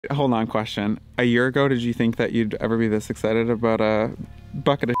Hold on, question. A year ago, did you think that you'd ever be this excited about a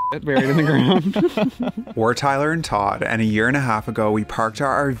bucket of shit buried in the ground? We're Tyler and Todd, and a year and a half ago, we parked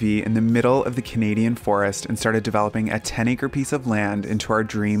our RV in the middle of the Canadian forest and started developing a 10-acre piece of land into our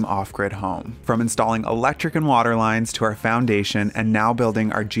dream off-grid home. From installing electric and water lines to our foundation and now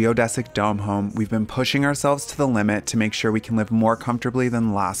building our geodesic dome home, we've been pushing ourselves to the limit to make sure we can live more comfortably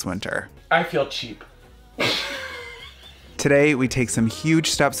than last winter. I feel cheap. Today, we take some huge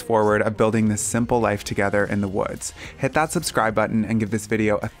steps forward of building this simple life together in the woods. Hit that subscribe button and give this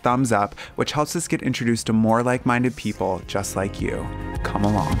video a thumbs up, which helps us get introduced to more like-minded people just like you. Come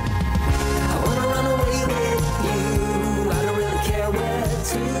along.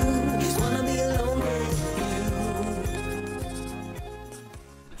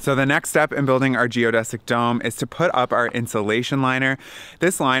 So the next step in building our geodesic dome is to put up our insulation liner.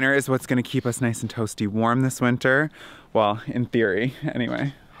 This liner is what's gonna keep us nice and toasty warm this winter. Well, in theory,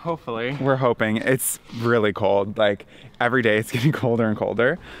 anyway. Hopefully. We're hoping. It's really cold. Like, every day it's getting colder and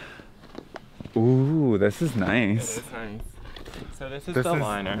colder. Ooh, this is nice. It is nice. So this is the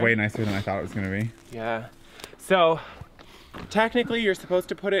liner. Way nicer than I thought it was gonna be. Yeah. So, technically you're supposed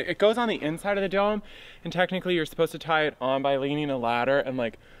to put it, it goes on the inside of the dome, and technically you're supposed to tie it on by leaning a ladder and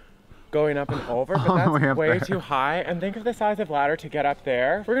like going up and over, but that's way too high. And think of the size of ladder to get up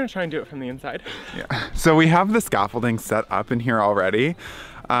there. We're gonna try and do it from the inside. Yeah. So we have the scaffolding set up in here already.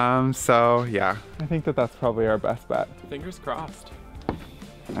 So yeah, I think that that's probably our best bet. Fingers crossed.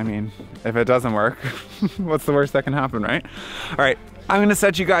 I mean, if it doesn't work, what's the worst that can happen, right? All right, I'm gonna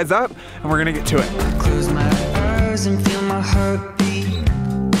set you guys up and we're gonna get to it. Close my eyes and feel my heartbeat.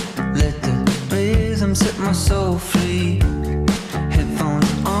 Let the rhythm set my soul free.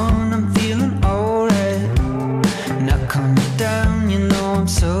 Headphones on, I'm feeling alright. Not coming down, you know I'm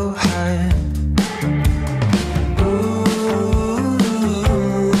so high. Ooh,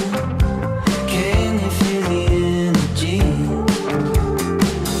 can you feel the energy?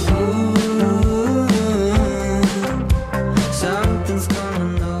 Ooh, something's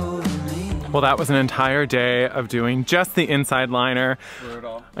gonna know me. Well, that was an entire day of doing just the inside liner.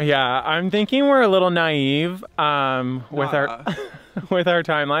 Brutal. Yeah, I'm thinking we're a little naive with our with our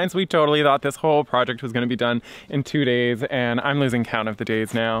timelines. We totally thought this whole project was going to be done in 2 days, and I'm losing count of the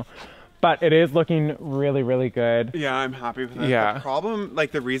days now. But it is looking really, really good. Yeah, I'm happy with it. Yeah. The problem,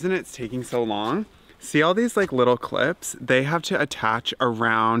 like the reason it's taking so long, see all these like little clips? They have to attach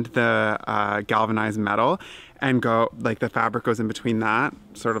around the galvanized metal and go, like the fabric goes in between that,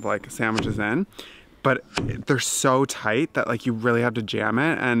 sort of like sandwiches in. But they're so tight that like you really have to jam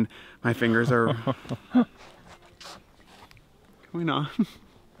it, and my fingers are going on.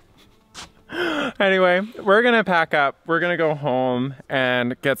 Anyway, we're gonna pack up. We're gonna go home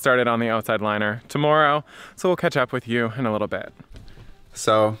and get started on the outside liner tomorrow. So we'll catch up with you in a little bit.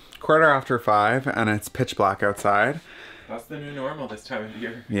 So 5:15 and it's pitch black outside. That's the new normal this time of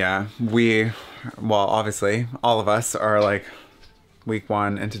year. Yeah, well, obviously all of us are like week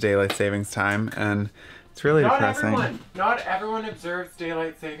 1 into daylight savings time, and it's really depressing. Not everyone observes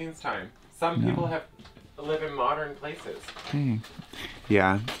daylight savings time. Some people live in modern places. Dang.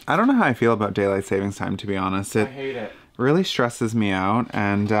 Yeah, I don't know how I feel about daylight savings time, to be honest. I hate it. Really stresses me out,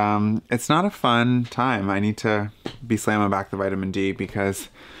 and it's not a fun time. I need to be slamming back the vitamin D because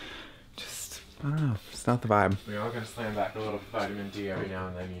just, I don't know, it's not the vibe. We all gotta slam back a little vitamin D every now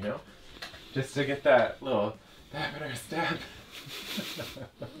and then, you know? Just to get that little dab in our stab.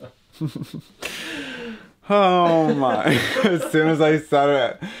 Oh my, as soon as I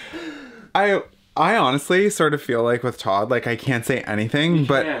said it. I honestly sort of feel like with Todd, like I can't say anything,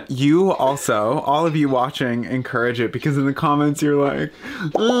 but you also, all of you watching, encourage it, because in the comments you're like,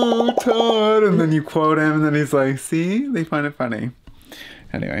 oh, Todd, and then you quote him, and then he's like, see, they find it funny.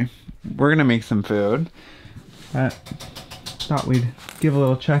 Anyway, we're gonna make some food. Thought we'd give a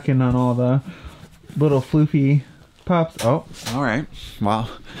little check-in on all the little floofy pups. Oh, all right, well.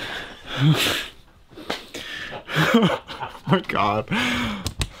 Oh my God.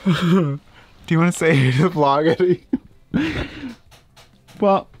 Do you want to say hey to the vlog, Eddie?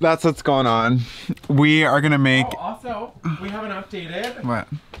 Well, that's what's going on. We are gonna make... Oh, also, we haven't updated. What?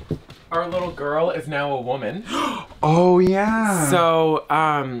 Our little girl is now a woman. Oh, yeah. So,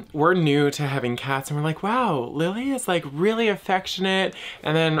 we're new to having cats, and we're like, wow, Lily is like really affectionate.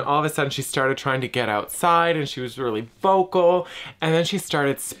 And then all of a sudden she started trying to get outside, and she was really vocal. And then she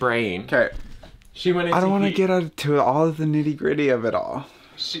started spraying. Okay. She went into I don't want to get into all of the nitty gritty of it all.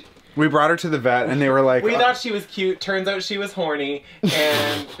 We brought her to the vet, and they were like... We thought she was cute. Turns out she was horny,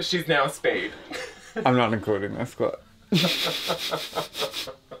 and she's now spayed. I'm not including this clip.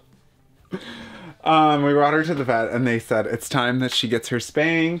 We brought her to the vet and they said it's time that she gets her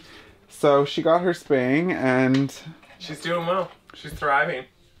spaying. So she got her spaying and... She's doing well. She's thriving.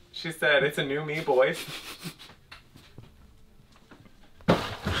 She said, it's a new me, boys.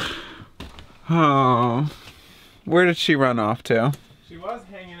 Oh. Where did she run off to? She was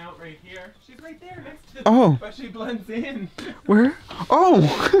hanging out right here. She's right there next to the... Oh. But she blends in. Where? Oh!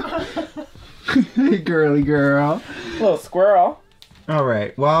 Hey, girly girl. Little squirrel. All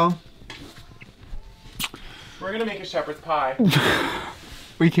right, well... We're gonna make a shepherd's pie.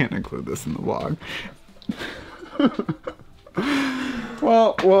 We can't include this in the vlog.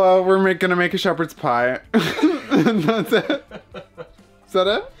 well, we're gonna make a shepherd's pie. And that's it. Is that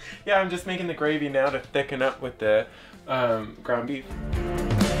it? Yeah, I'm just making the gravy now to thicken up with the ground beef.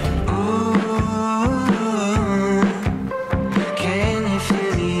 Can you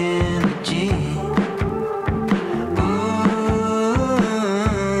feel the energy?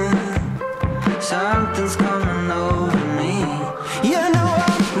 Something's coming over me. You know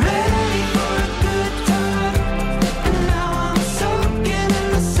I'm ready for a good time, and now I'm soaking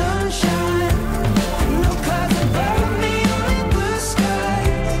in the sunshine. No clouds above me, only blue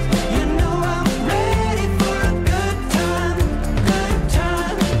skies. You know I'm ready for a good time, good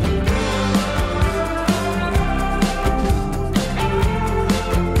time.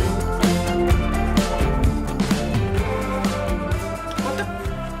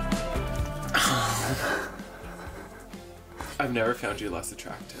 I've never found you less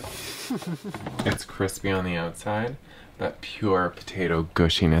attractive. It's crispy on the outside, but pure potato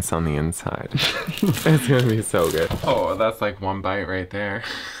gushiness on the inside. It's gonna be so good. Oh, that's like one bite right there.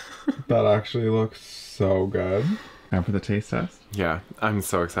 That actually looks so good. Now for the taste test. Yeah, I'm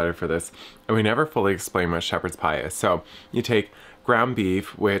so excited for this. And we never fully explain what shepherd's pie is. So you take ground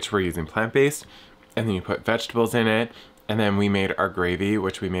beef, which we're using plant-based, and then you put vegetables in it. And then we made our gravy,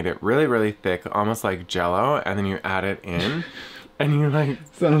 which we made it really, really thick, almost like Jell-O. And then you add it in, and you like...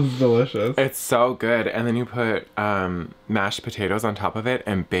 Sounds delicious. It's so good. And then you put mashed potatoes on top of it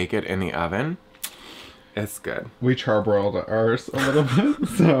and bake it in the oven. It's good. We charbroiled ours a little bit,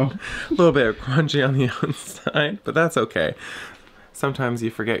 so... A little bit crunchy on the outside, but that's okay. Sometimes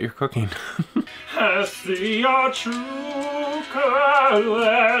you forget you're cooking. I see your true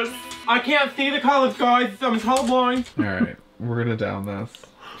colors. I can't see the colors, guys. I'm colorblind. Alright, we're gonna down this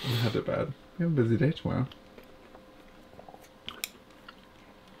and head to bed. We have a busy day tomorrow.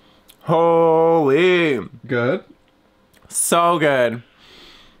 Holy. Good? So good.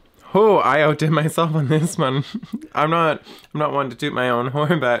 Oh, I outdid myself on this one. I'm not one to toot my own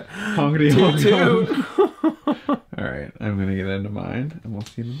horn, but Hongity toot toot. Alright, I'm gonna get into mine and we'll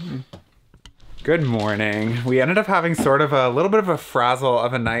see you in the morning. Good morning. We ended up having sort of a little bit of a frazzle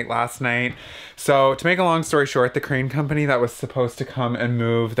of a night last night. So to make a long story short, the crane company that was supposed to come and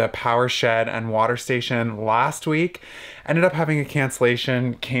move the power shed and water station last week ended up having a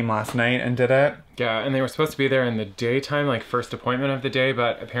cancellation, came last night and did it. Yeah, and they were supposed to be there in the daytime, like first appointment of the day,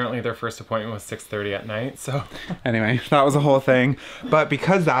 but apparently their first appointment was 6:30 at night, so. Anyway, that was a whole thing. But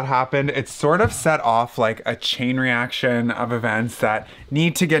because that happened, it sort of set off like a chain reaction of events that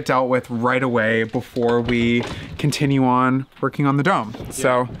need to get dealt with right away before we continue on working on the dome. Yeah.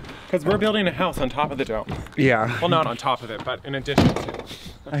 So. Because we're building a house on top of the dome. Yeah. Well, not on top of it, but in addition to.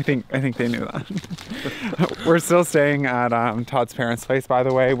 I think they knew that. We're still staying at Todd's parents' place, by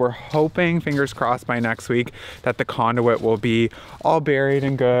the way. We're hoping, fingers crossed, by next week that the conduit will be all buried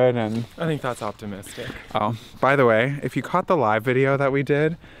and good. And I think that's optimistic. Oh, by the way, if you caught the live video that we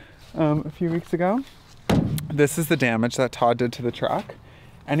did a few weeks ago, this is the damage that Todd did to the truck.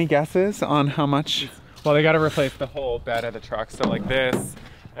 Any guesses on how much? Well, they got to replace the whole bed of the truck. So like this,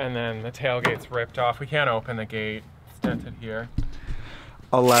 and then the tailgate's ripped off. We can't open the gate. It's dented here.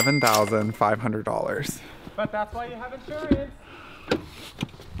 $11,500. But that's why you have insurance.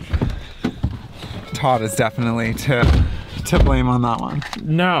 Todd is definitely to blame on that one.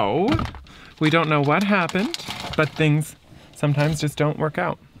 No, we don't know what happened, but things sometimes just don't work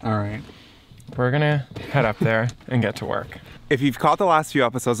out. All right. We're gonna head up there and get to work. If you've caught the last few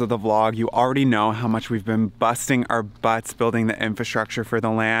episodes of the vlog, you already know how much we've been busting our butts building the infrastructure for the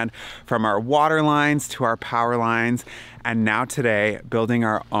land, from our water lines to our power lines, and now today, building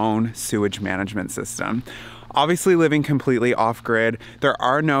our own sewage management system. Obviously, living completely off-grid, there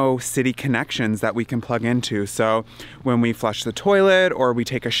are no city connections that we can plug into. So when we flush the toilet or we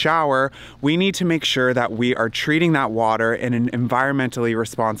take a shower, we need to make sure that we are treating that water in an environmentally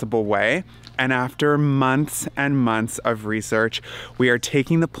responsible way. And after months and months of research, we are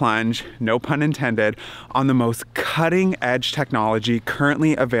taking the plunge, no pun intended, on the most cutting edge technology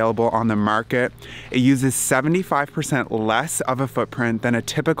currently available on the market. It uses 75% less of a footprint than a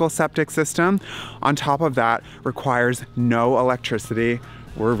typical septic system. On top of that, requires no electricity.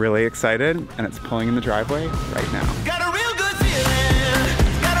 We're really excited, and it's pulling in the driveway right now. Got a real good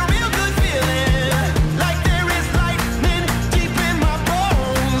feeling, got a real good feeling, like there is lightning deep in my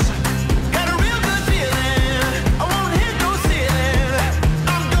bones. Got a real good feeling, I won't hit no ceiling.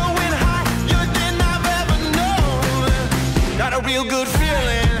 I'm going higher than I've ever known. Got a real good feeling.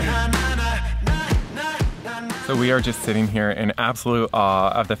 So we are just sitting here in absolute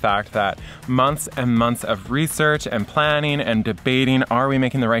awe of the fact that months and months of research and planning and debating, are we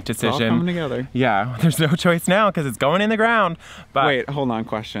making the right decision? It's all coming together. Yeah, there's no choice now because it's going in the ground. But Wait, hold on,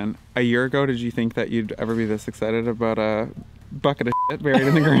 question. A year ago, did you think that you'd ever be this excited about a bucket of shit buried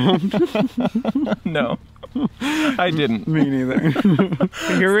in the ground? No, I didn't. Me neither.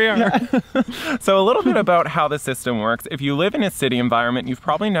 Here we are. So a little bit about how the system works. If you live in a city environment, you've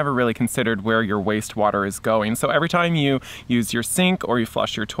probably never really considered where your wastewater is going. So every time you use your sink or you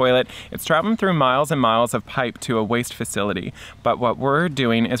flush your toilet, it's traveling through miles and miles of pipe to a waste facility. But what we're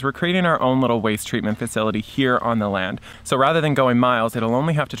doing is we're creating our own little waste treatment facility here on the land. So rather than going miles, it'll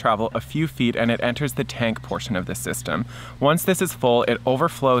only have to travel a few feet and it enters the tank portion of the system. Once this is full, it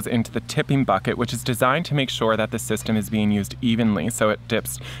overflows into the tipping bucket, which is designed to make sure that the system is being used evenly. So it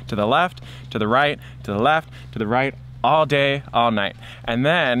dips to the left, to the right, to the left, to the right, all day, all night. And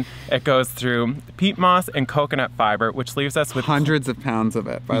then it goes through peat moss and coconut fiber, which leaves us with hundreds of pounds of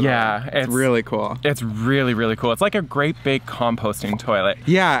it, by the way. Yeah, It's really cool. It's really, really cool. It's like a great big composting toilet.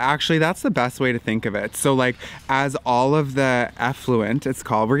 Yeah, actually, that's the best way to think of it. So like, as all of the effluent, it's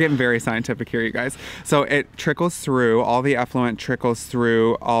called, we're getting very scientific here, you guys. So it trickles through, all the effluent trickles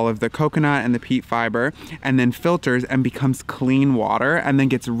through all of the coconut and the peat fiber, and then filters and becomes clean water, and then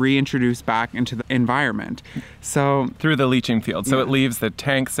gets reintroduced back into the environment. So through the leaching field. So Yeah. it leaves the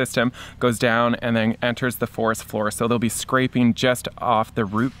tank system, goes down, and then enters the forest floor. So they'll be scraping just off the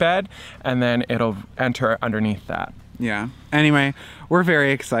root bed, and then it'll enter underneath that. yeah. Anyway, we're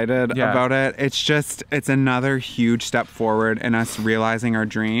very excited Yeah. about it. It's another huge step forward in us realizing our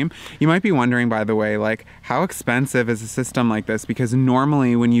dream. You might be wondering, by the way, like, how expensive is a system like this? Because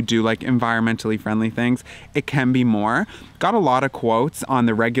normally when you do like environmentally friendly things, it can be more. Got a lot of quotes on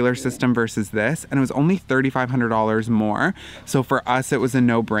the regular system versus this, and it was only $3,500 more. So for us, it was a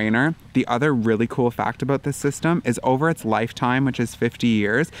no-brainer. The other really cool fact about this system is over its lifetime, which is 50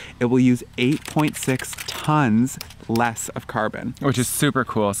 years, it will use 8.6 tons less of carbon. Which is super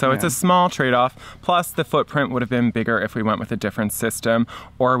cool. So it's Yeah. a small trade-off. Plus the footprint would have been bigger if we went with a different system,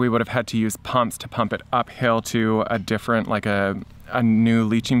 or we would have had to use pumps to pump it uphill to a different, like a new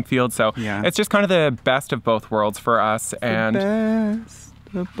leaching field. So Yeah. it's just kind of the best of both worlds for us. And Best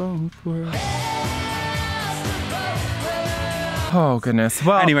of both worlds. oh goodness.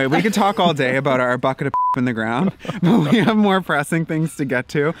 Well, Anyway, we could talk all day about our bucket of in the ground, but we have more pressing things to get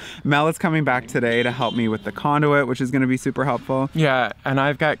to. Mel is coming back today to help me with the conduit, which is going to be super helpful. yeah, and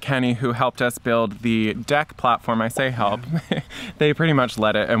I've got Kenny who helped us build the deck platform. I say help. They pretty much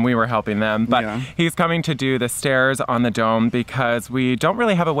led it and we were helping them. But Yeah. he's coming to do the stairs on the dome because we don't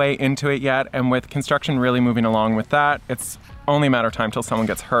really have a way into it yet. And with construction really moving along with that, it's only a matter of time till someone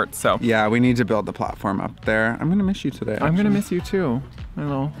gets hurt. So Yeah, we need to build the platform up there. I'm going to miss you today. I'm gonna actually. miss you too, my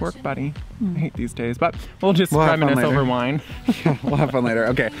little work buddy. I hate these days, but we'll just We'll have fun reminisce later. over wine. We'll have fun later.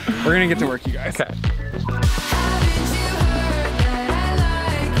 Okay, we're going to get to work, you guys. Okay.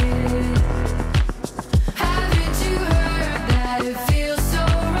 Haven't you heard that it feels so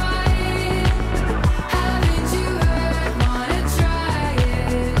right? Haven't you heard, wanna try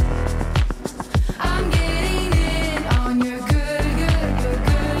it? I'm getting in on your good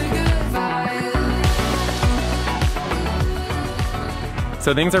vibe.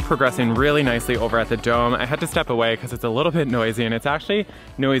 So things are progressing really nicely over at the dome. I had to step away because it's a little bit noisy, and it's actually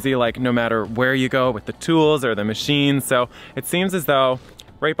noisy like no matter where you go with the tools or the machines. So it seems as though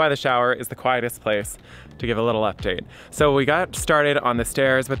right by the shower is the quietest place to give a little update. So we got started on the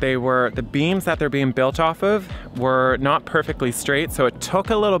stairs, but the beams that they're being built off of were not perfectly straight. So it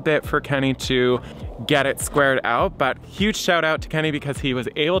took a little bit for Kenny to get it squared out, but huge shout out to Kenny because he was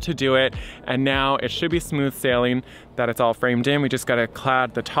able to do it. And now it should be smooth sailing that it's all framed in. We just got to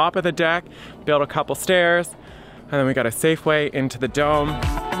clad the top of the deck, build a couple stairs, and then we got a safe way into the dome.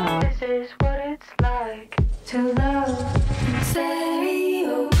 This is what it's like to love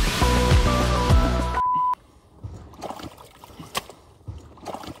stereo.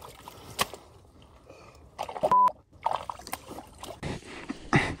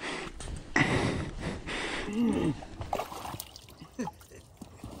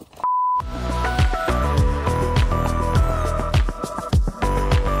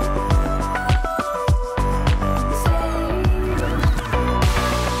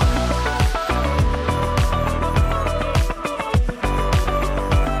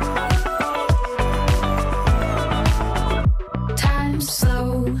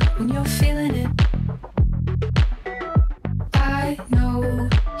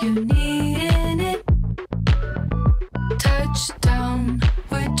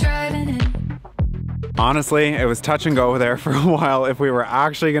 Honestly, it was touch and go there for a while if we were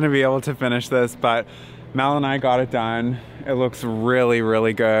actually going to be able to finish this, but Mel and I got it done. It looks really,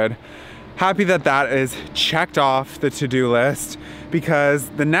 really good. Happy that that is checked off the to-do list, because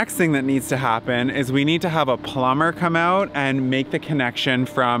the next thing that needs to happen is we need to have a plumber come out and make the connection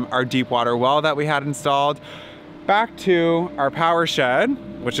from our deep water well that we had installed back to our power shed,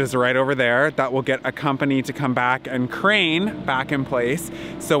 which is right over there. That will get a company to come back and crane back in place.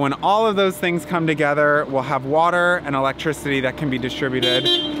 So when all of those things come together, we'll have water and electricity that can be distributed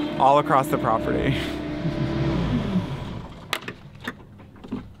all across the property.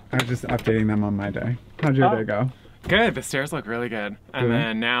 I was just updating them on my day. How'd your day go? Good, the stairs look really good. And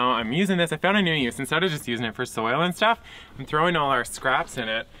then now I'm using this. I found a new use. Instead of just using it for soil and stuff, I'm throwing all our scraps in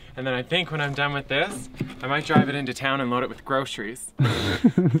it. And then I think when I'm done with this, I might drive it into town and load it with groceries.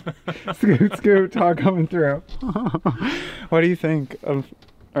 Scoot, scoot, Todd coming through. What do you think of,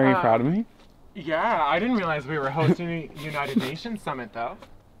 are you proud of me? Yeah, I didn't realize we were hosting a United Nations summit though.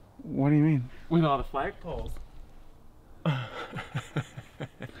 What do you mean? With all the flagpoles.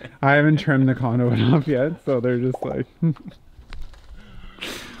 I haven't trimmed the conduit off yet, so they're just like... All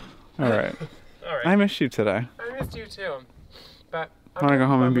right. All right. I missed you today. I missed you too. But Want to go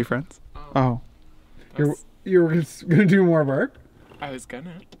home and be friends? Oh. You were gonna do more work? I was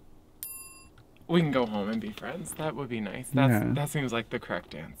gonna. We can go home and be friends. That would be nice. That seems like the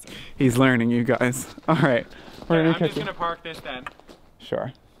correct answer. He's learning, you guys. All right. I'm just gonna park this then.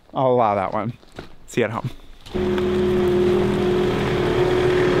 Sure. I'll allow that one. See you at home.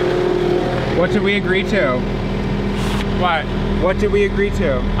 What did we agree to? What? What did we agree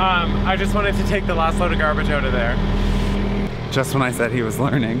to? I just wanted to take the last load of garbage out of there. Just when I said he was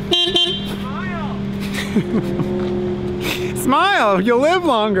learning. Smile! Smile! You'll live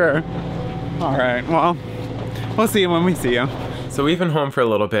longer! Alright, well, we'll see you when we see you. So we've been home for a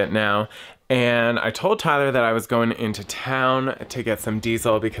little bit now, and I told Tyler that I was going into town to get some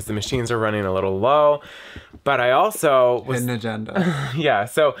diesel because the machines are running a little low. But I also was... Hidden agenda. Yeah,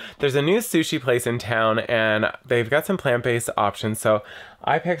 so there's a new sushi place in town, and they've got some plant-based options, so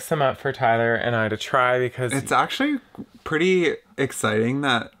I picked some up for Tyler and I to try because... It's actually pretty exciting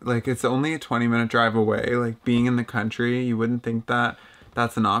that, like, it's only a 20-minute drive away. Like, being in the country, you wouldn't think that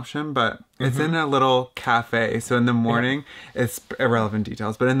that's an option, but it's in a little cafe. So in the morning, it's irrelevant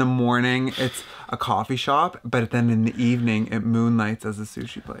details, but in the morning, it's a coffee shop, but then in the evening, it moonlights as a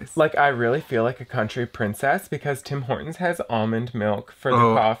sushi place. Like, I really feel like a country princess because Tim Hortons has almond milk for the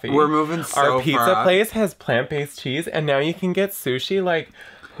coffee. We're moving so Our pizza far. place has plant-based cheese, and now you can get sushi. Like,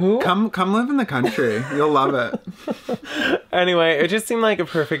 who? Come live in the country. You'll love it. Anyway, it just seemed like a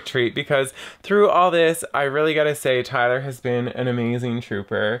perfect treat because through all this, I really gotta say Tyler has been an amazing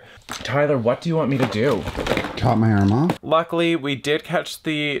trooper. Tyler, what do you want me to do? Chop my arm off? Luckily, we did catch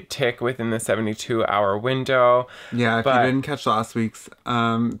the tick within the 72-hour window. Yeah, if you didn't catch last week's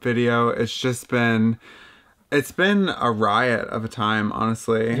video, it's been a riot of a time,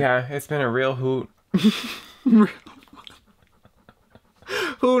 honestly. Yeah, it's been a real hoot.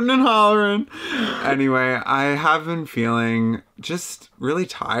 Hooting and hollering. Anyway, I have been feeling just really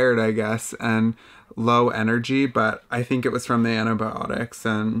tired, I guess, and low energy, but I think it was from the antibiotics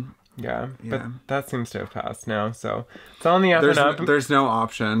and... Yeah, but that seems to have passed now, so it's on the up and up. There's no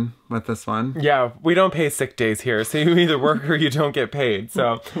option with this one. Yeah, we don't pay sick days here, so you either work or you don't get paid.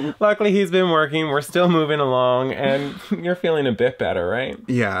 So luckily he's been working, we're still moving along, and you're feeling a bit better, right?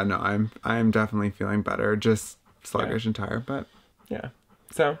 Yeah, no, I'm definitely feeling better, just sluggish and tired, but... Yeah,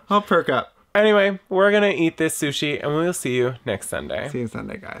 so... I'll perk up. Anyway, we're gonna eat this sushi, and we'll see you next Sunday. See you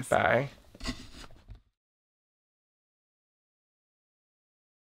Sunday, guys. Bye.